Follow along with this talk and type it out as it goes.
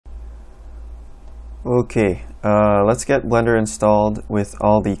Okay, let's get Blender installed with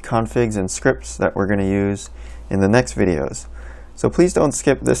all the configs and scripts that we're going to use in the next videos. So please don't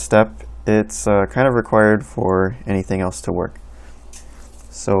skip this step. It's kind of required for anything else to work.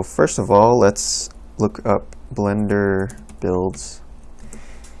 So first of all, let's look up Blender builds.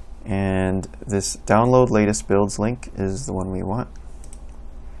 And this download latest builds link is the one we want.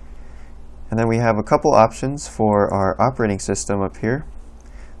 And then we have a couple options for our operating system up here.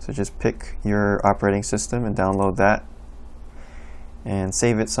 So just pick your operating system and download that and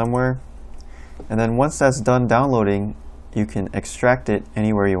save it somewhere. And then once that's done downloading, you can extract it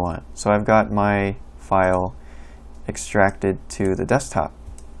anywhere you want. So I've got my file extracted to the desktop.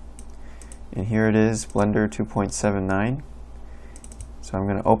 And here it is, Blender 2.79. So I'm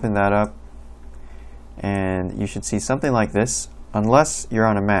going to open that up, and you should see something like this, unless you're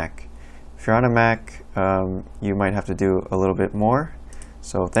on a Mac. If you're on a Mac, you might have to do a little bit more.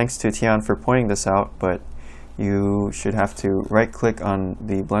 So thanks to Tian for pointing this out, but you should have to right-click on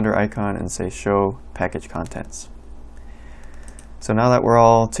the Blender icon and say Show Package Contents. So now that we're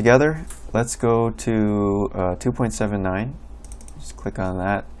all together, let's go to 2.79. Just click on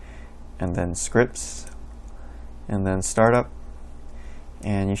that, and then Scripts, and then Startup.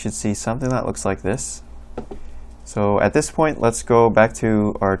 And you should see something that looks like this. So at this point, let's go back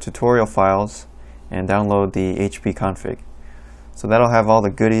to our tutorial files and download the HP config. So that'll have all the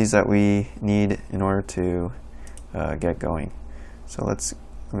goodies that we need in order to get going. So let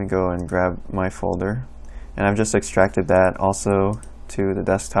me go and grab my folder. And I've just extracted that also to the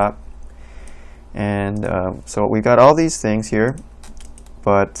desktop. And so we got all these things here.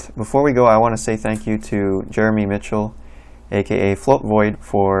 But before we go, I want to say thank you to Jeremy Mitchell, aka Float Void,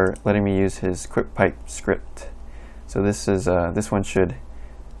 for letting me use his quick pipe script. So this one should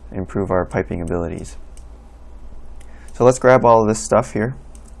improve our piping abilities. So let's grab all of this stuff here.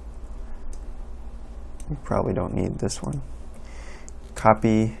 We probably don't need this one.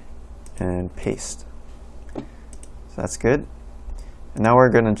 Copy and paste. So that's good. And now we're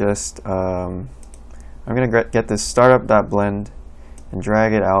going to just, I'm going to get this startup.blend and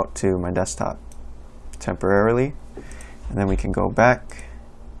drag it out to my desktop temporarily. And then we can go back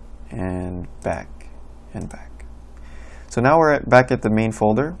and back and back. So now we're back at the main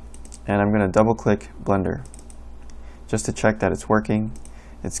folder, and I'm going to double click Blender just to check that it's working.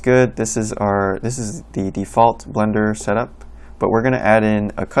 It's good. This is the default Blender setup, but we're going to add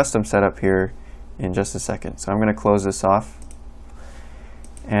in a custom setup here in just a second. So I'm going to close this off,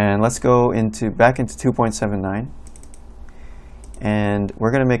 and let's go back into 2.79, and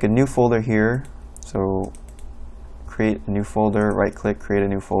we're going to make a new folder here. So create a new folder, right click, create a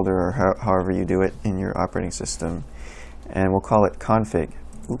new folder, or however you do it in your operating system, and we'll call it config.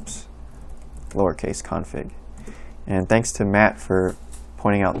 Oops, lowercase config. And thanks to Matt for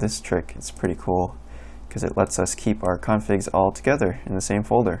pointing out this trick. It's pretty cool because it lets us keep our configs all together in the same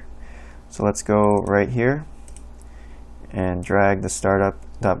folder. So let's go right here and drag the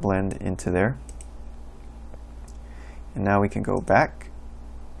startup.blend into there. And now we can go back,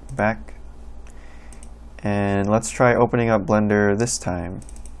 and let's try opening up Blender this time.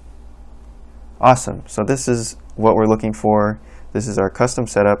 Awesome. So this is what we're looking for. This is our custom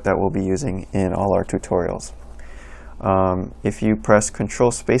setup that we'll be using in all our tutorials. If you press Control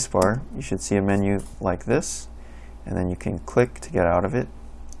Spacebar, you should see a menu like this, and then you can click to get out of it.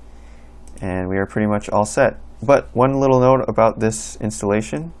 And we are pretty much all set. But one little note about this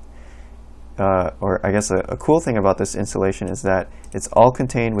installation, or I guess a cool thing about this installation, is that it's all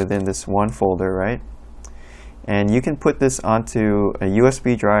contained within this one folder, right? And you can put this onto a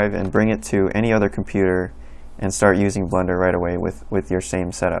USB drive and bring it to any other computer and start using Blender right away with your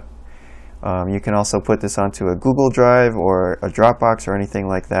same setup. You can also put this onto a Google Drive or a Dropbox or anything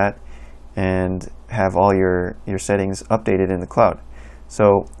like that and have all your settings updated in the cloud.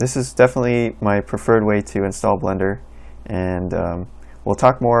 So this is definitely my preferred way to install Blender, and we'll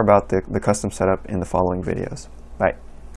talk more about the custom setup in the following videos. Bye.